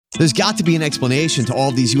There's got to be an explanation to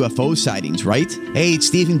all these UFO sightings, right? Hey, it's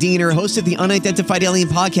Stephen Diener, host of the Unidentified Alien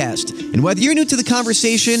Podcast. And whether you're new to the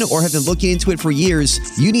conversation or have been looking into it for years,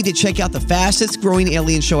 you need to check out the fastest growing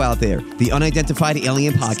alien show out there, the Unidentified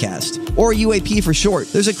Alien Podcast, or UAP for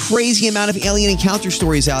short. There's a crazy amount of alien encounter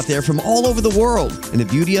stories out there from all over the world. And the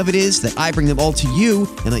beauty of it is that I bring them all to you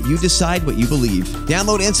and let you decide what you believe.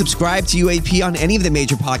 Download and subscribe to UAP on any of the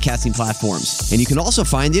major podcasting platforms. And you can also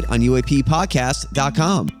find it on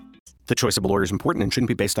UAPpodcast.com. The choice of a lawyer is important and shouldn't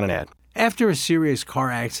be based on an ad. After a serious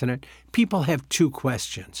car accident, people have two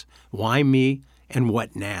questions. Why me and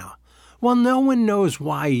what now? Well, no one knows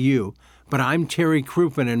why you, but I'm Terry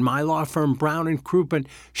Crouppen, and my law firm Brown & Crouppen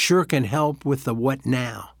sure can help with the what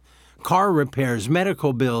now. Car repairs,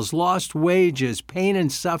 medical bills, lost wages, pain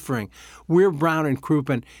and suffering. We're Brown &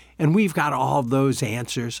 Crouppen, and we've got all those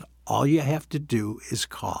answers. All you have to do is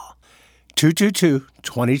call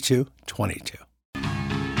 222-2222.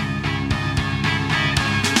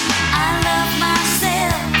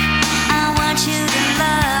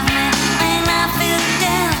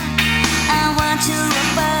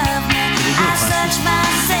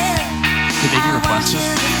 Did they do requests?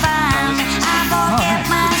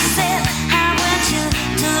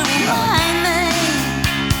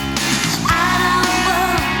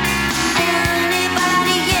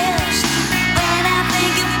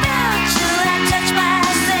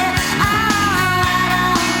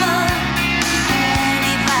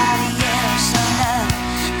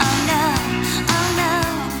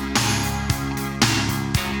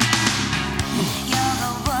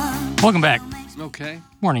 Welcome back. Okay.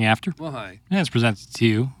 Morning after. Well, hi. And it's presented to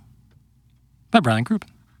you by Brown & Crouppen.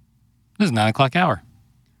 This is 9 o'clock hour.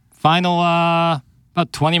 Final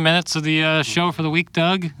about 20 minutes of the show for the week,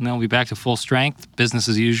 Doug. And then we'll be back to full strength, business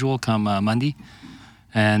as usual, come Monday.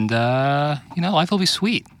 And, life will be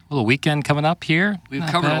sweet. A little weekend coming up here. We've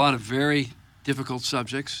Not covered bad. a lot of very difficult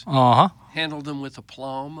subjects. Uh-huh. Handled them with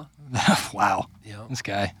aplomb. Wow. Yeah. This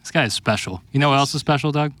guy is special. You know what else is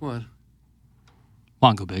special, Doug? What?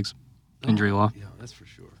 Longo Biggs. Injury law. Yeah, that's for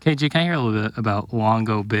sure. KG, can I hear a little bit about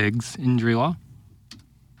Longo Biggs injury law?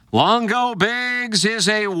 Longo Biggs is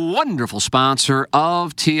a wonderful sponsor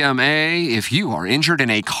of TMA. If you are injured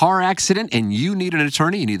in a car accident and you need an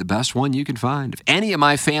attorney, you need the best one you can find. If any of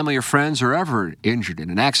my family or friends are ever injured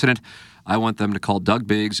in an accident, I want them to call Doug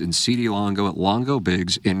Biggs and C.D. Longo at Longo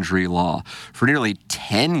Biggs Injury Law. For nearly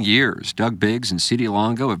 10 years, Doug Biggs and C.D.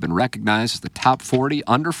 Longo have been recognized as the top 40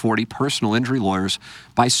 under 40 personal injury lawyers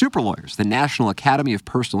by Super Lawyers, the National Academy of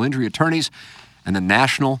Personal Injury Attorneys, and the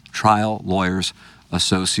National Trial Lawyers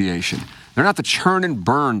Association. They're not the churn and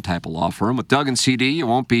burn type of law firm. With Doug and CD, it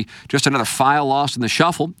won't be just another file lost in the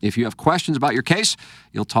shuffle. If you have questions about your case,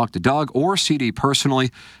 you'll talk to Doug or CD personally,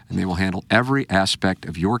 and they will handle every aspect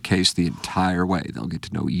of your case the entire way. They'll get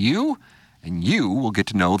to know you, and you will get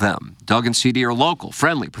to know them. Doug and CD are local,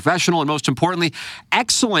 friendly, professional, and most importantly,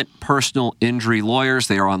 excellent personal injury lawyers.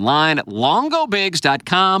 They are online at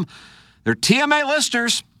longobigs.com. They're TMA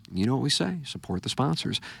listeners. You know what we say, support the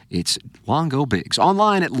sponsors. It's Longo Biggs.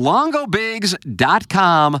 Online at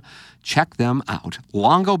longobigs.com. Check them out,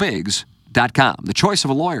 longobigs.com. The choice of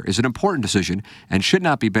a lawyer is an important decision and should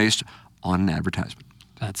not be based on an advertisement.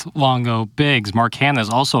 That's Longo Biggs. Mark Hanna is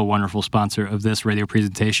also a wonderful sponsor of this radio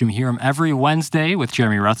presentation. We hear him every Wednesday with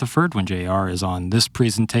Jeremy Rutherford when JR is on this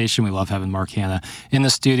presentation. We love having Mark Hanna in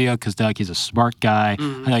the studio because, Doug, he's a smart guy.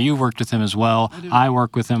 I know you've worked with him as well. I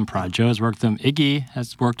work with him. Prod Joe has worked with him. Iggy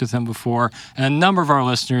has worked with him before. And a number of our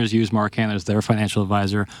listeners use Mark Hanna as their financial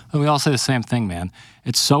advisor. And we all say the same thing, man.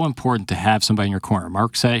 It's so important to have somebody in your corner.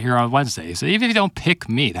 Mark said it here on Wednesday. He said, even if you don't pick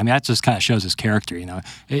me, I mean, that just kind of shows his character, you know.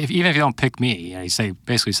 Even if you don't pick me, you know, he's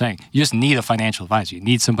basically saying you just need a financial advisor. You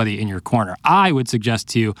need somebody in your corner. I would suggest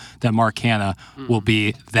to you that Mark Hanna will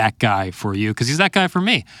be that guy for you because he's that guy for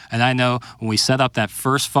me. And I know when we set up that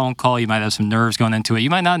first phone call, you might have some nerves going into it. You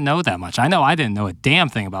might not know that much. I know I didn't know a damn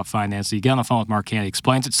thing about finance. So you get on the phone with Mark Hanna, he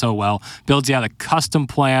explains it so well, builds you out a custom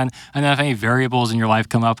plan, and then if any variables in your life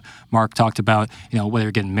come up, Mark talked about, you know, whether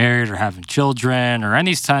you're getting married or having children or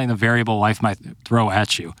any kind of variable life might throw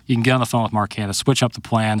at you. You can get on the phone with Mark Hanna, switch up the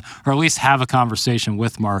plan, or at least have a conversation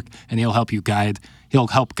with Mark, and he'll help you guide. He'll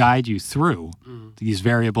help guide you through these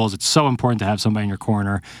variables. It's so important to have somebody in your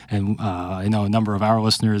corner. And I know a number of our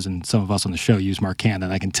listeners and some of us on the show use Mark Hanna,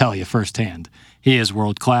 and I can tell you firsthand, he is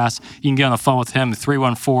world class. You can get on the phone with him,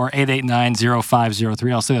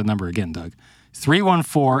 314-889-0503. I'll say that number again, Doug.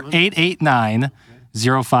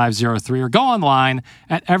 314-889-0503, or go online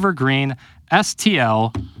at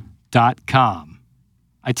evergreenstl.com.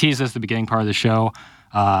 I teased this at the beginning part of the show.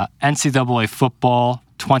 NCAA football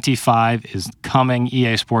 25 is coming.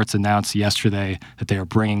 EA Sports announced yesterday that they are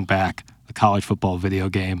bringing back the college football video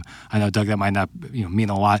game. I know, Doug, that might not mean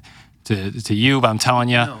a lot to you, but I'm telling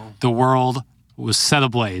you, the world was set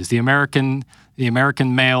ablaze. The American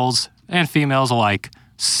males and females alike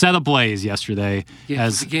set ablaze yesterday. Yeah,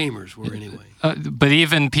 as the gamers were anyway. But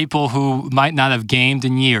even people who might not have gamed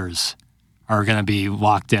in years are going to be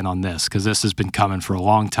locked in on this because this has been coming for a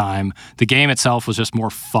long time. The game itself was just more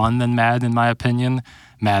fun than Madden, in my opinion.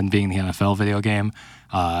 Madden being the NFL video game.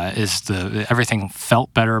 Everything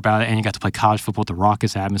felt better about it, and you got to play college football with the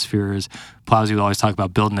raucous atmospheres. Plowsy would always talk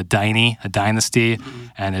about building a dynasty,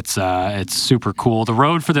 and it's super cool. The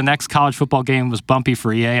road for the next college football game was bumpy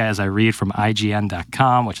for EA, as I read from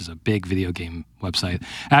IGN.com, which is a big video game website.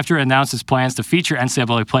 After it announced its plans to feature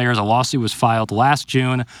NCAA players, a lawsuit was filed last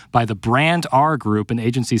June by the Brand R Group, an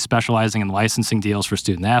agency specializing in licensing deals for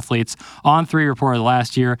student athletes. On3 reported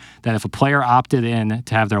last year that if a player opted in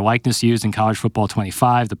to have their likeness used in college football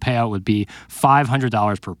 25, the payout would be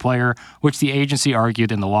 $500 per player, which the agency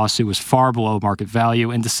argued in the lawsuit was far below market value.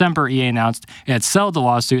 In December, EA announced it had settled the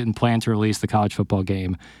lawsuit and planned to release the college football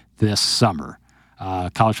game this summer.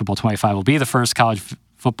 College football 25 will be the first college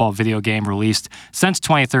football video game released since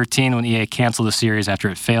 2013 when EA canceled the series after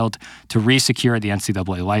it failed to resecure the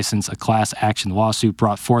NCAA license. A class action lawsuit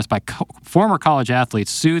brought forth by former college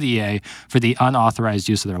athletes sued EA for the unauthorized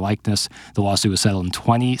use of their likeness. The lawsuit was settled in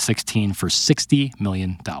 2016 for $60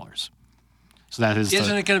 million. So that is.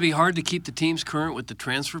 Isn't it going to be hard to keep the teams current with the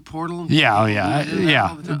transfer portal? Yeah,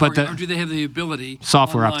 yeah. But or do they have the ability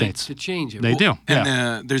software online updates to change it? They do.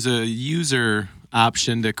 And there's a user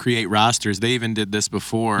option to create rosters. They even did this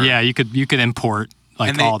before. Yeah, you could import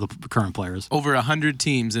all the current players. Over 100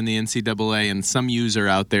 teams in the NCAA, and some user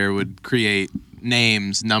out there would create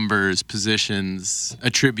names, numbers, positions,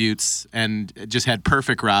 attributes, and it just had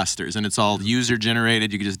perfect rosters. And it's all user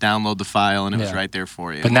generated. You could just download the file, and it was right there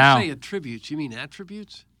for you. But now, when you say attributes, you mean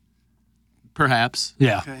attributes? Perhaps.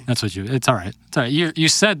 Yeah, okay. That's what it's all right. It's all right. You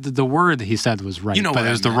said the word he said was right, but it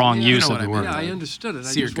was the wrong use of the word. Yeah, I understood it. I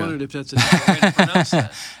Circa. just wondered if that's a different way to pronounce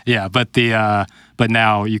that. Yeah, but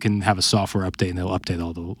now you can have a software update, and it'll update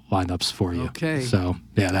all the lineups for you. Okay. So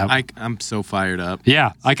yeah, I'm so fired up.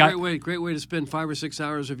 Yeah, great way to spend 5 or 6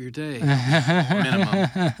 hours of your day. Minimum.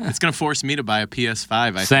 It's gonna force me to buy a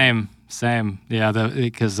PS5. Same. Yeah,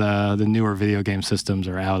 because the newer video game systems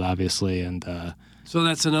are out, obviously, and. So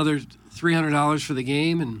that's another $300 for the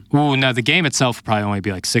game, and no, the game itself would probably only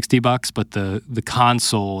be like $60, but the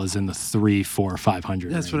console is in the $300, $400, $500.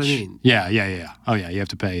 That's range. what I mean. Yeah. Oh yeah, you have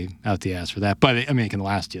to pay out the ass for that, but I mean it can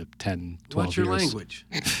last you 10, 12 what's your years. language?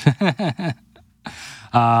 Who's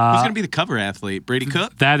gonna be the cover athlete? Brady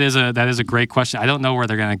Cook? That is a great question. I don't know where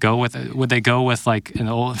they're gonna go with it. Would they go with like an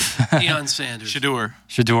old Deion Sanders? Shador?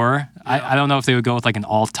 Yeah. I don't know if they would go with like an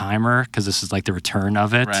all-timer because this is like the return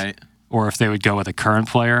of it, Right. Or if they would go with a current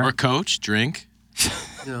player Or coach? Drink?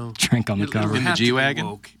 No. drink on the cover. In the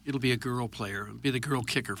G-Wagon? It'll be a girl player. It'll be the girl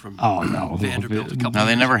kicker from Oh no, Vanderbilt. Now,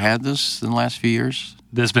 they never had this in the last few years?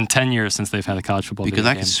 There's been 10 years since they've had a college football Because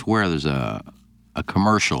video I game. can swear there's a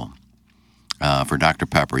commercial for Dr.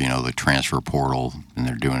 Pepper, the transfer portal, and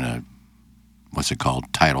they're doing what's it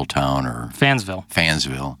called, Titletown or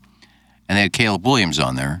Fansville. And they had Caleb Williams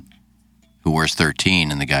on there, who wears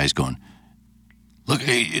 13, and the guy's going,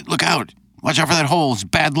 look out, watch out for that hole, it's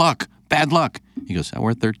bad luck. He goes, I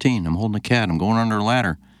wear 13, I'm holding a cat, I'm going under a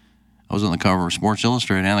ladder. I was on the cover of Sports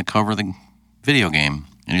Illustrated and the cover of the video game,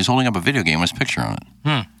 and he's holding up a video game with his picture on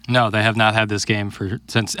it. No, they have not had this game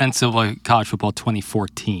since NCAA College Football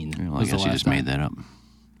 2014. Well, I guess he just made that up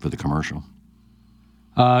for the commercial.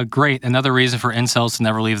 Great. Another reason for incels to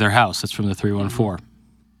never leave their house. That's from the 314.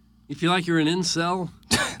 You feel like you're an incel?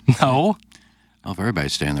 No. Well, if everybody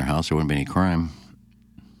stayed in their house, there wouldn't be any crime.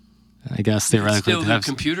 I guess theoretically. Still do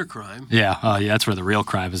computer crime. Yeah. That's where the real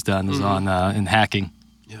crime is done, is on in hacking.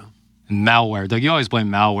 Yeah. And malware. Doug, you always blame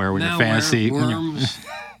malware when you're fantasy. Worms.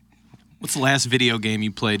 What's the last video game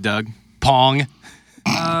you played, Doug? Pong.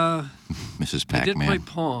 Mrs. I did Pac-Man. play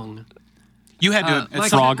Pong. You had to.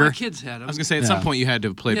 Frogger. My kids had them. I was gonna say at some point you had to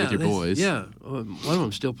have played with your boys. Yeah, one of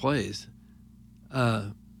them still plays.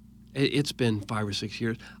 It's been 5 or 6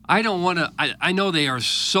 years. I don't want to. I know they are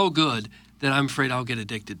so good that I'm afraid I'll get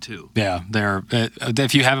addicted to. Yeah, they're.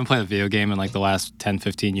 If you haven't played a video game in like the last 10,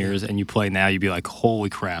 15 years and you play now, you'd be like,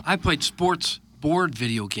 holy crap. I played sports board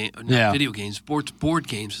video games board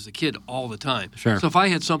games as a kid all the time. Sure. So if I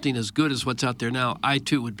had something as good as what's out there now, I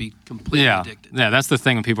too would be completely addicted. Yeah, that's the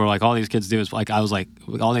thing when people are like, all these kids do is like, I was like,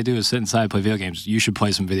 all they do is sit inside and play video games. You should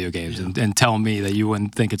play some video games and tell me that you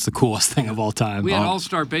wouldn't think it's the coolest thing of all time. We had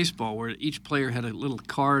all-star baseball where each player had a little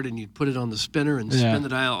card and you'd put it on the spinner and spin the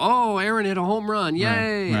dial. Oh, Aaron hit a home run.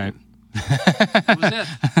 Yay. Right. That was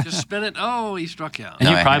it. Just spin it. Oh, he struck out. And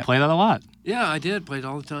you probably play that a lot. Yeah, I did. Played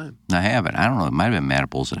all the time. I have it. I don't know. It might have been Matt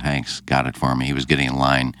Bulls at Hanks got it for me. He was getting in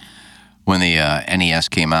line when the NES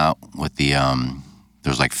came out with the there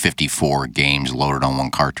was like 54 games loaded on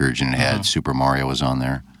one cartridge, and it had Super Mario was on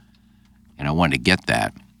there. And I wanted to get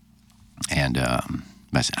that. And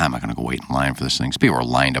I said, I'm not going to go wait in line for this thing. So people were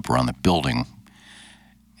lined up around the building.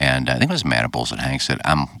 And I think it was Matt Bulls at Hanks said,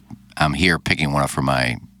 I'm here picking one up for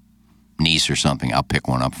my niece or something. I'll pick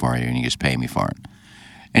one up for you, and you just pay me for it.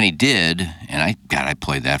 And he did, and I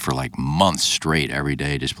played that for like months straight every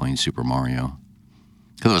day, just playing Super Mario.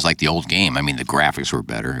 Because it was like the old game. I mean, the graphics were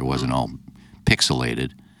better. It wasn't all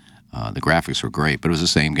pixelated. The graphics were great, but it was the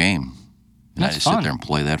same game. And I just sit there and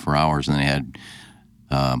play that for hours. And then they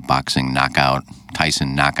had boxing knockout.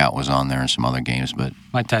 Tyson Knockout was on there and some other games, but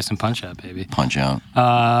Mike Tyson Punch-Out, baby. Punch-Out.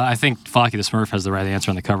 I think Flocky the Smurf has the right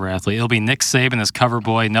answer on the cover athlete. It'll be Nick Saban as cover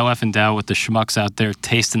boy. No effing doubt with the schmucks out there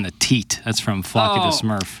tasting the teat. That's from Flocky the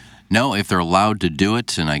Smurf. No, if they're allowed to do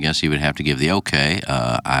it, and I guess he would have to give the okay,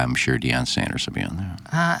 I'm sure Deion Sanders will be on there.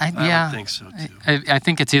 I don't think so, too. I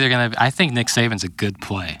think it's either going to... I think Nick Saban's a good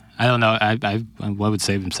play. I don't know. What would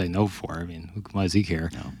Saban say no for? I mean, why does he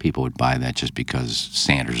care? No, people would buy that just because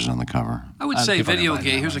Sanders is on the cover. I would say video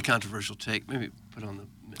game. Here's a controversial take. Maybe put on the...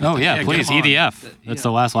 Oh, yeah, please. EDF. That's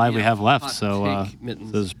the last live we have left. So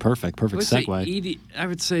this is perfect. Perfect segue. I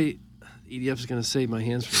would say EDF is going to save my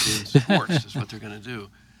hands from doing sports is what they're going to do.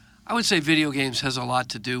 I would say video games has a lot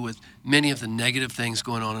to do with many of the negative things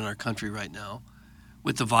going on in our country right now,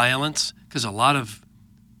 with the violence, because a lot of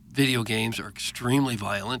video games are extremely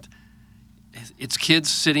violent. It's kids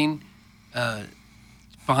sitting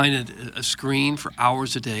behind a screen for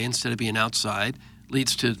hours a day instead of being outside.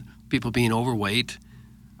 Leads to people being overweight.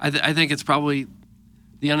 I think it's probably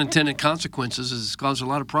the unintended consequences has caused a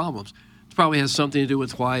lot of problems. It probably has something to do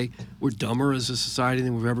with why we're dumber as a society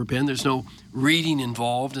than we've ever been. There's no reading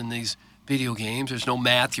involved in these video games. There's no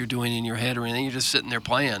math you're doing in your head or anything. You're just sitting there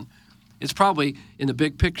playing. It's probably, in the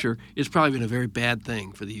big picture, it's probably been a very bad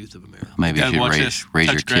thing for the youth of America. Maybe you should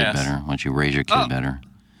raise your kid better. Why don't you raise your kid better?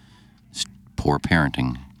 It's poor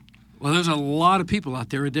parenting. Well, there's a lot of people out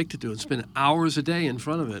there addicted to it. Spend hours a day in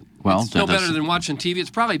front of it. Well, it's no better than watching TV. It's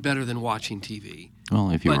probably better than watching TV.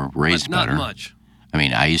 Well, if you were raised but not better. much. I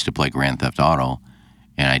mean, I used to play Grand Theft Auto,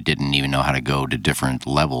 and I didn't even know how to go to different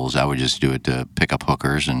levels. I would just do it to pick up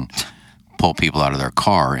hookers and pull people out of their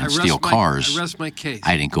car and steal cars. I rest my case.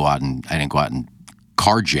 I didn't go out and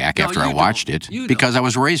carjack after I watched it because I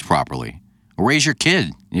was raised properly. Raise your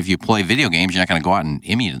kid. If you play video games, you're not going to go out and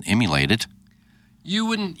emulate it. You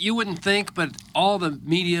wouldn't think, but all the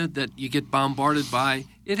media that you get bombarded by,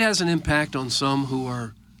 it has an impact on some who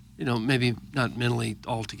are, maybe not mentally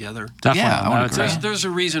all together. Definitely. Yeah, I would agree. There's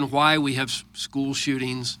a reason why we have school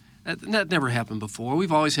shootings. That never happened before.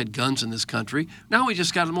 We've always had guns in this country. Now we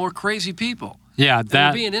just got more crazy people. Yeah,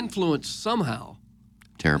 they're being influenced somehow.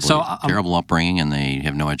 Terrible upbringing, and they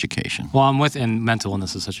have no education. Well, and mental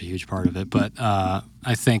illness is such a huge part of it. But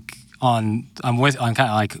I think I'm kind of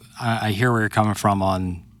like I hear where you're coming from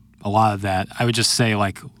on a lot of that. I would just say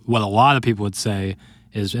like what a lot of people would say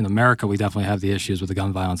is in America we definitely have the issues with the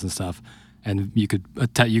gun violence and stuff, and you could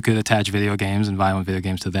attach video games and violent video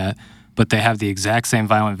games to that. But they have the exact same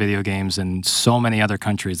violent video games in so many other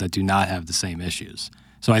countries that do not have the same issues.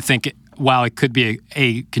 So I think while it could be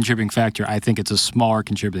a contributing factor, I think it's a smaller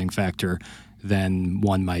contributing factor than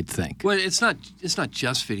one might think. Well, it's not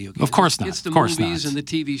just video games. Of course not. It's the movies and the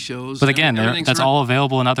TV shows. But again, that's all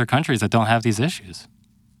available in other countries that don't have these issues.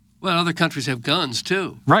 Well, other countries have guns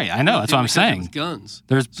too. Right, I know. That's what I'm saying. With guns.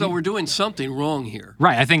 So we're doing something wrong here.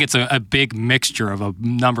 Right. I think it's a big mixture of a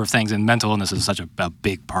number of things, and mental illness is such a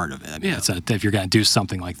big part of it. I mean, if you're going to do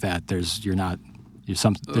something like that, there's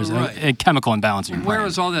a chemical imbalance in your brain. Where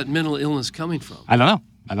is all that mental illness coming from? I don't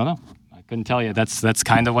know. I couldn't tell you. That's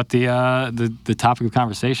kind of what the topic of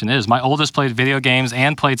conversation is. My oldest played video games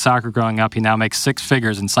and played soccer growing up. He now makes 6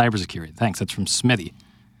 figures in cybersecurity. Thanks. That's from Smitty.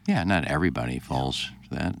 Yeah, not everybody falls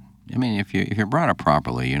for that. I mean, if you're brought up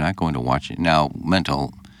properly, you're not going to watch it. Now,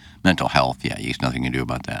 mental health, there's nothing to do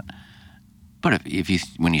about that. But if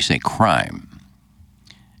when you say crime,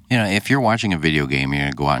 if you're watching a video game, you're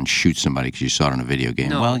going to go out and shoot somebody because you saw it in a video game.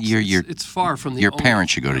 No, well, it's far from the your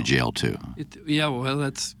parents should go to jail, too. Well,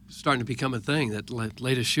 that's starting to become a thing. That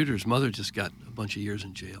latest shooter's mother just got a bunch of years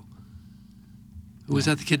in jail. Who was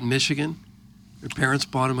that, the kid in Michigan? Her parents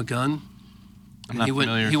bought him a gun. I'm not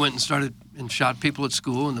familiar. He went and started and shot people at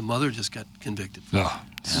school, and the mother just got convicted. Oh,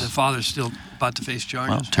 and the father's still about to face charges.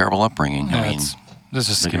 Well, terrible upbringing. Yeah, I mean, this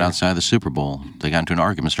is they scary. get outside the Super Bowl. They got into an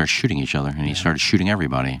argument, started shooting each other, and he started shooting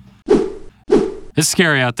everybody. It's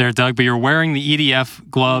scary out there, Doug, but you're wearing the EDF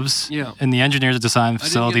gloves and the Engineers at Design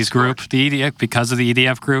Facilities Group, the EDF, because of the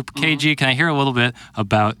EDF Group. Mm-hmm. KG, can I hear a little bit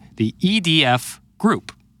about the EDF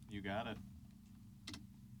Group? You got it.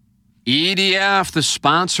 EDF, the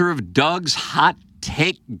sponsor of Doug's Hot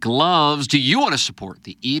Take Gloves. Do you want to support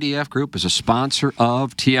the EDF Group as a sponsor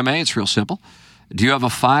of TMA? It's real simple. Do you have a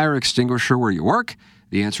fire extinguisher where you work?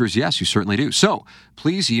 The answer is yes, you certainly do. So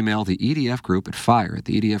please email the EDF Group at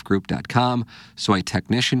fire@theedfgroup.com so a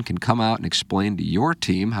technician can come out and explain to your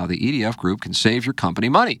team how the EDF Group can save your company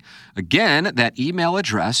money. Again, that email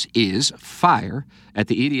address is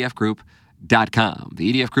fire@theedfgroup.com. The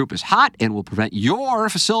EDF Group is hot and will prevent your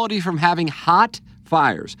facility from having hot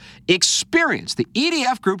fires. Experience the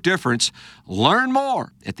EDF Group difference. Learn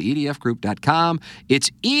more at theedfgroup.com.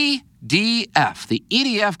 It's EDF, the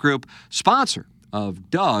EDF Group, sponsor of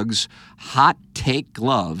Doug's Hot Take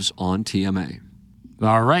Gloves on TMA.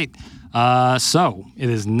 All right. So it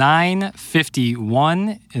is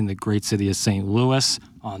 9:51 in the great city of St. Louis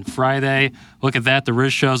on Friday. Look at that. The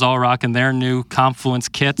Riz Show's all rocking their new Confluence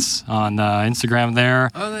kits on Instagram there.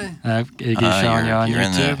 Are they? Iggy showing you on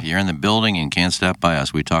YouTube. You're in the building and can't stop by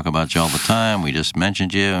us. We talk about you all the time. We just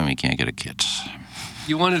mentioned you, and we can't get a kit.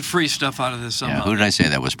 You wanted free stuff out of this somehow. Yeah, who did I say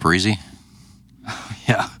that was? Parisi?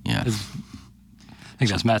 Yeah. Yeah. I think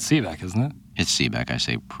that's Matt Seebeck, isn't it? It's Seebeck. I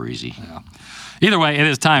say Parisi. Yeah. Either way, it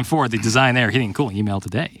is time for the Design Air Heating and Cooling email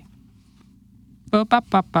today. Hit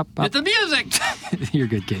the music! You're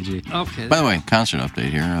good, KG. Okay. By the way, concert update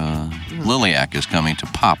here. Liliac is coming to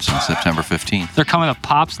Pops on September 15th. They're coming to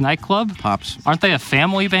Pops nightclub? Pops. Aren't they a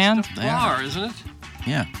family band? It's a bar, isn't it?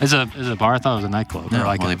 Yeah. Is it a bar? I thought it was a nightclub.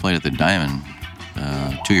 No, they played at the Diamond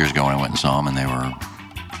 2 years ago when I went and saw them, and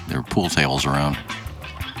there were pool tables around.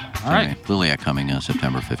 All right. Liliac coming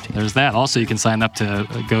September 15th. There's that. Also, you can sign up to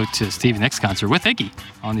go to Stevie Nicks' concert with Iggy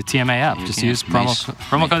on the TMA app. Just use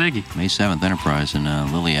promo code Iggy. May 7th, Enterprise in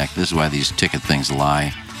Liliac. This is why these ticket things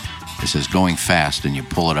lie. It says going fast, and you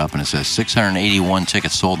pull it up, and it says 681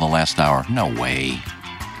 tickets sold in the last hour. No way.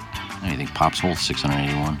 I don't think Pops holds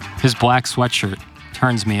 681. His black sweatshirt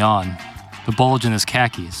turns me on. The bulge in his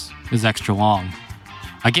khakis is extra long.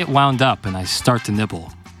 I get wound up, and I start to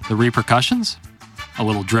nibble. The repercussions? A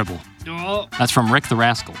little dribble. Oh. That's from Rick the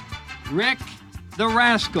Rascal. Rick the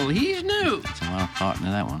Rascal. He's new. That's a lot of thought into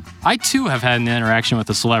that one. I, too, have had an interaction with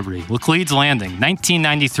a celebrity. Laclede's Landing,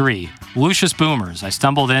 1993. Lucius Boomers. I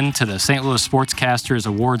stumbled into the St. Louis Sportscasters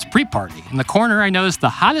Awards pre-party. In the corner, I noticed the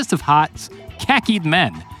hottest of hot, khakied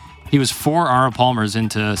men. He was 4 Arnold Palmers in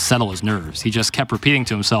to settle his nerves. He just kept repeating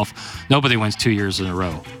to himself, nobody wins 2 years in a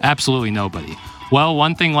row. Absolutely nobody. Well,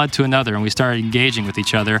 one thing led to another, and we started engaging with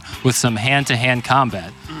each other with some hand-to-hand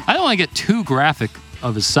combat. I don't want to get too graphic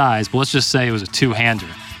of his size, but let's just say it was a two-hander.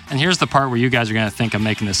 And here's the part where you guys are going to think I'm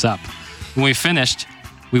making this up. When we finished,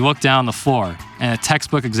 we looked down the floor, and a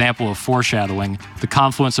textbook example of foreshadowing, the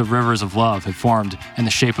confluence of rivers of love had formed in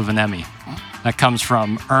the shape of an Emmy. That comes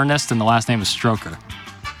from Ernest, and the last name is Stroker.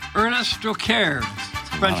 Ernest Stroker,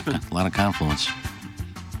 Frenchman. A lot of confluence.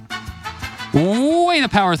 Way to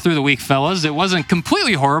power through the week, fellas. It wasn't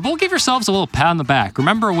completely horrible. Give yourselves a little pat on the back.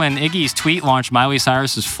 Remember when Iggy's tweet launched Miley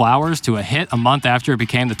Cyrus's Flowers to a hit a month after it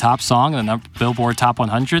became the top song in the Billboard Top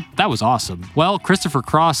 100? That was awesome. Well, Christopher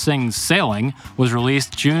Cross Sings Sailing was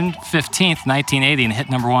released June 15th, 1980 and hit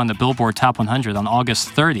number 1 in the Billboard Top 100 on August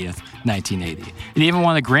 30th, 1980. It even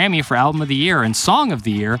won a Grammy for Album of the Year and Song of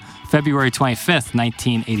the Year February 25th,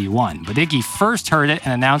 1981. But Iggy first heard it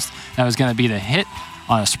and announced that it was going to be the hit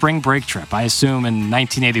on a spring break trip, I assume in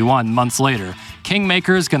 1981, months later.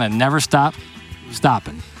 Kingmaker is going to never stop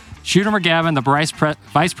stopping. Shooter McGavin, the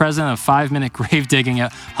vice president of 5 Minute Grave Digging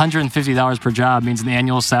at $150 per job means an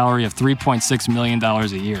annual salary of $3.6 million a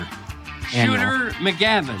year. Shooter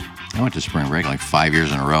McGavin. I went to spring break like 5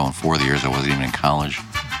 years in a row, and 4 of the years I wasn't even in college.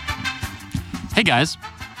 Hey guys,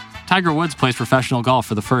 Tiger Woods plays professional golf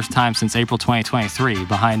for the first time since April 2023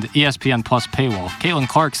 behind ESPN Plus paywall. Caitlin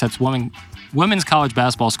Clark sets women's college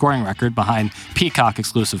basketball scoring record behind Peacock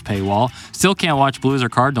exclusive paywall. Still can't watch Blues or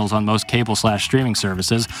Cardinals on most cable/streaming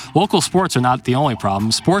services. Local sports are not the only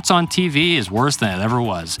problem. Sports on TV is worse than it ever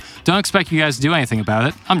was. Don't expect you guys to do anything about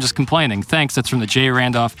it. I'm just complaining. Thanks. That's from the J.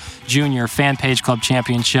 Randolph Jr. Fan Page Club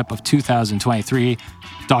Championship of 2023.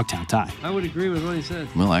 Dogtown tie. I would agree with what he said.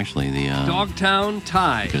 Well, actually, the Dogtown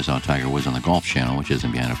tie. Because Tiger Woods on the Golf Channel, which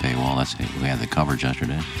isn't behind a paywall. We had the coverage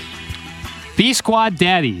yesterday. B Squad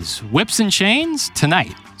Daddies, Whips and Chains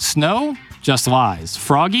tonight. Snow, just lies.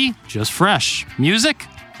 Froggy, just fresh. Music,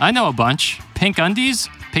 I know a bunch. Pink undies,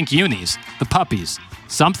 pink unis. The puppies.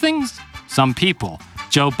 Somethings, some people.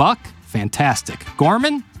 Joe Buck, fantastic.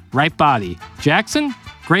 Gorman, right body. Jackson,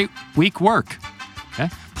 great week work. Okay.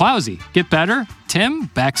 Plowsy, get better. Tim,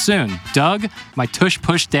 back soon. Doug, my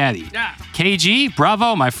tush-push daddy. Yeah. KG,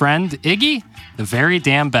 bravo, my friend. Iggy, the very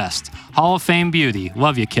damn best. Hall of Fame beauty.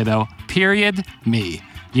 Love you, kiddo. Period. Me.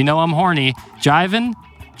 You know I'm horny. Jivin',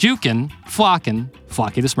 jukin', flockin',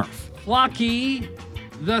 Flocky the Smurf. Flocky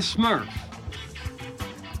the Smurf.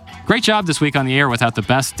 Great job this week on the air without the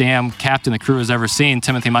best damn captain the crew has ever seen,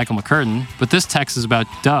 Timothy Michael McCurtain. But this text is about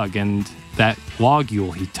Doug and that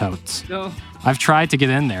logule he totes. No. I've tried to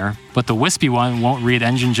get in there, but the wispy one won't read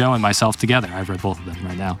Engine Joe and myself together. I've read both of them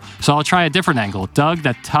right now. So I'll try a different angle. Doug,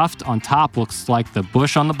 that tuft on top looks like the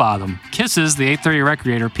bush on the bottom. Kisses, the 830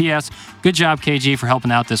 Recreator. P.S. Good job, KG, for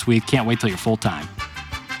helping out this week. Can't wait till you're full-time.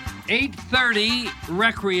 830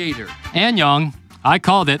 Recreator. And Young, I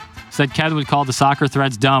called it. Said Ked would call the soccer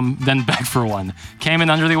threads dumb, then beg for one. Came in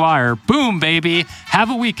under the wire. Boom, baby. Have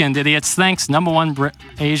a weekend, idiots. Thanks, number one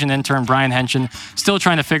Asian intern Brian Henshin. Still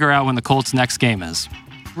trying to figure out when the Colts' next game is.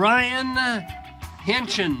 Brian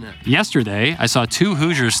Henshin. Yesterday, I saw two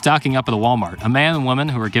Hoosiers stocking up at a Walmart. A man and woman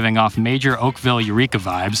who were giving off major Oakville Eureka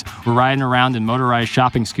vibes were riding around in motorized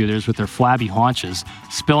shopping scooters with their flabby haunches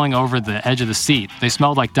spilling over the edge of the seat. They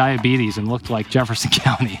smelled like diabetes and looked like Jefferson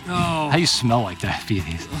County. Oh. How do you smell like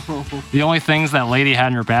diabetes? Oh. The only things that lady had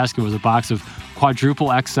in her basket was a box of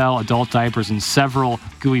quadruple XL adult diapers and several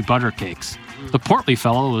gooey butter cakes. The portly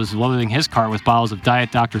fellow was loading his cart with bottles of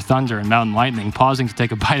Diet Dr. Thunder and Mountain Lightning, pausing to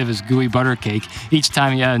take a bite of his gooey butter cake each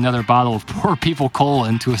time he added another bottle of Poor People Cola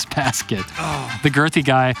into his basket. Oh. The girthy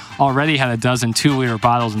guy already had a dozen 2-liter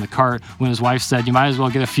bottles in the cart when his wife said, "You might as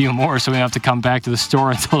well get a few more so we don't have to come back to the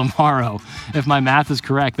store until tomorrow." If my math is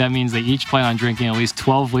correct, that means they each plan on drinking at least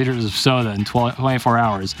 12 liters of soda in 24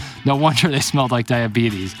 hours. No wonder they smelled like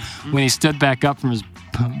diabetes. When he stood back up from his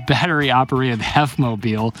battery-operated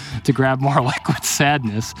Hefmobile to grab more liquid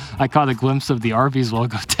sadness, I caught a glimpse of the Arby's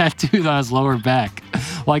logo tattooed on his lower back.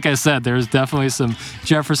 Like I said, there's definitely some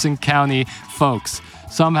Jefferson County folks.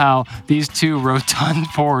 Somehow, these two rotund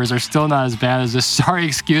pores are still not as bad as this sorry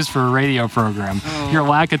excuse for a radio program. Oh. Your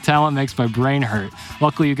lack of talent makes my brain hurt.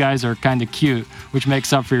 Luckily, you guys are kind of cute, which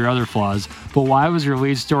makes up for your other flaws. But why was your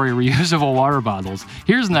lead story reusable water bottles?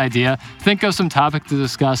 Here's an idea. Think of some topic to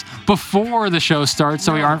discuss before the show starts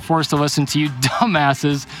so we aren't forced to listen to you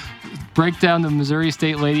dumbasses break down the Missouri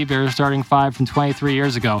State Lady Bears starting 5 from 23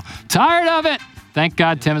 years ago. Tired of it! Thank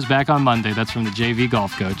God Tim is back on Monday. That's from the JV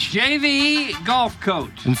golf coach. JV golf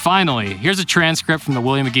coach. And finally, here's a transcript from the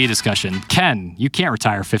William McGee discussion. Ken, you can't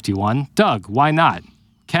retire 51. Doug, why not?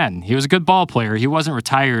 Ken, he was a good ball player. He wasn't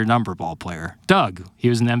retired number ball player. Doug, he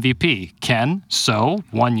was an MVP. Ken, so,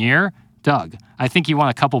 1 year? Doug, I think he won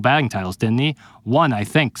a couple batting titles, didn't he? 1, I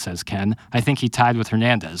think, says Ken. I think he tied with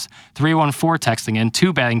Hernandez. 314 texting in,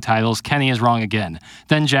 2 batting titles. Kenny is wrong again.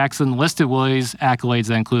 Then Jackson listed Willie's accolades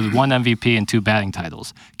that included 1 MVP and 2 batting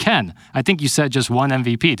titles. Ken, I think you said just 1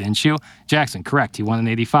 MVP, didn't you? Jackson, correct. He won in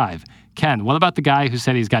 85. Ken, what about the guy who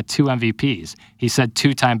said he's got 2 MVPs? He said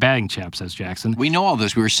 2-time batting champ, says Jackson. We know all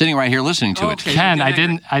this. We were sitting right here listening to it. Ken, I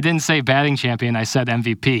didn't say batting champion. I said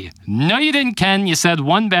MVP. No, you didn't, Ken. You said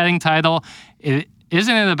 1 batting title.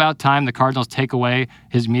 Isn't it about time the Cardinals take away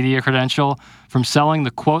his media credential from selling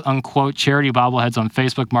the quote-unquote charity bobbleheads on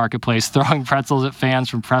Facebook Marketplace, throwing pretzels at fans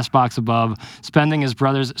from press box above, spreading his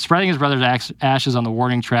brother's ashes on the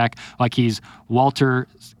warning track like he's Walter...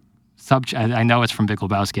 I know it's from Big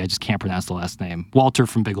Lebowski. I just can't pronounce the last name. Walter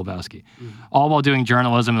from Big Lebowski. Mm-hmm. All while doing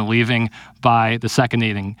journalism and leaving by the second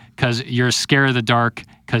inning because you're scared of the dark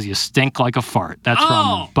because you stink like a fart. That's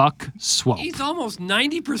from Buck Swope. He's almost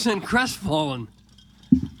 90% crestfallen.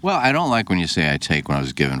 Well, I don't like when you say I take what I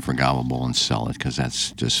was given for gobble and sell it because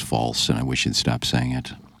that's just false, and I wish you'd stop saying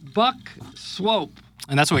it. Buck Swope.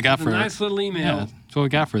 And that's what we got for... a nice little email. Yeah, that's what we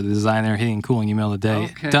got for the designer heating and cooling email of the day.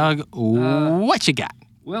 Okay. Doug, what you got?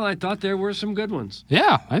 Well, I thought there were some good ones.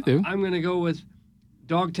 Yeah, I do. I'm going to go with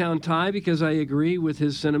Dogtown Tie because I agree with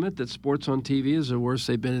his sentiment that sports on TV is the worst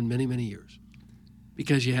they've been in many, many years.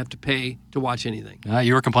 because you have to pay to watch anything.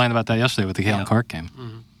 You were complaining about that yesterday with the Calen Clark game.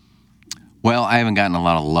 Mm-hmm. Well, I haven't gotten a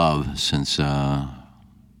lot of love since her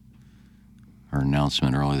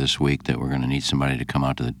announcement earlier this week that we're going to need somebody to come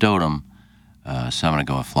out to the Dotem. So I'm going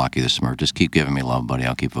to go with Flocky the Smurf. Just keep giving me love, buddy.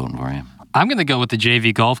 I'll keep voting for you. I'm going to go with the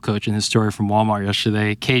JV golf coach in his story from Walmart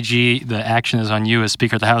yesterday. KG, the action is on you as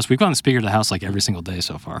Speaker of the House. We've gone to Speaker of the House like every single day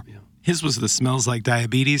so far. Yeah. His was the smells like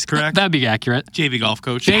diabetes, correct? That'd be accurate. JV golf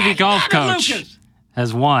coach. JV golf coach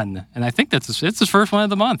has won. And I think it's his first win of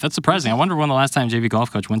the month. That's surprising. I wonder when the last time JV golf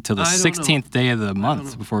coach went to the 16th day of the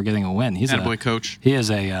month before getting a win. He's Attaboy coach. He is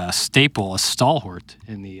a staple, a stalwart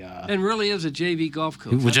in the... and really is a JV golf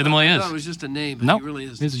coach. He legitimately is. I thought it was just a name, but he really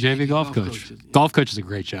is. He's a JV golf coach. Golf coach is a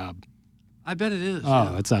great job. I bet it is.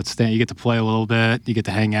 Oh, it's outstanding. You get to play a little bit. You get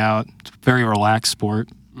to hang out. It's a very relaxed sport.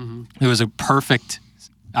 Mm-hmm. It was a perfect...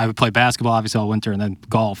 I would play basketball, obviously, all winter, and then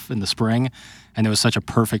golf in the spring. And it was such a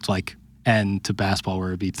perfect, end to basketball where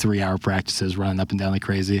it would be 3-hour practices running up and down like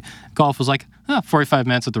crazy. Golf was 45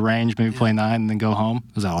 minutes at the range, maybe play 9, and then go home.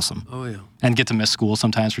 It was awesome. Oh, yeah. And get to miss school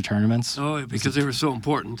sometimes for tournaments. Oh, yeah, because they were so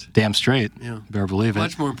important. Damn straight. Yeah. You better believe it.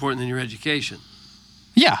 Much more important than your education.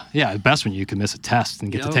 Yeah, best when you can miss a test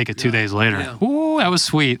and get to take it 2 days later. Yeah. Ooh, that was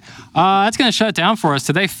sweet. That's gonna shut it down for us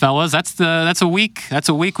today, fellas. That's a week. That's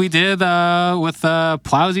a week we did with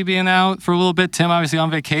Plowsy being out for a little bit. Tim obviously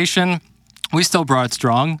on vacation. We still brought it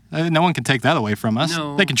strong. No one can take that away from us.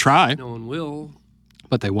 No, they can try. No one will,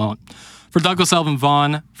 but they won't. For Douglas Elvin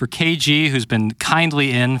Vaughn, for KG, who's been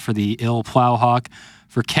kindly in for the ill Plowhawk.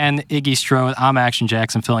 For Ken, Iggy Strode, I'm Action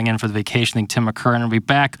Jackson filling in for the vacationing Tim McCurran. We'll be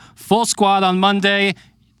back full squad on Monday.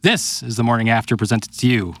 This is The Morning After, presented to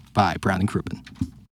you by Brown & Crouppen.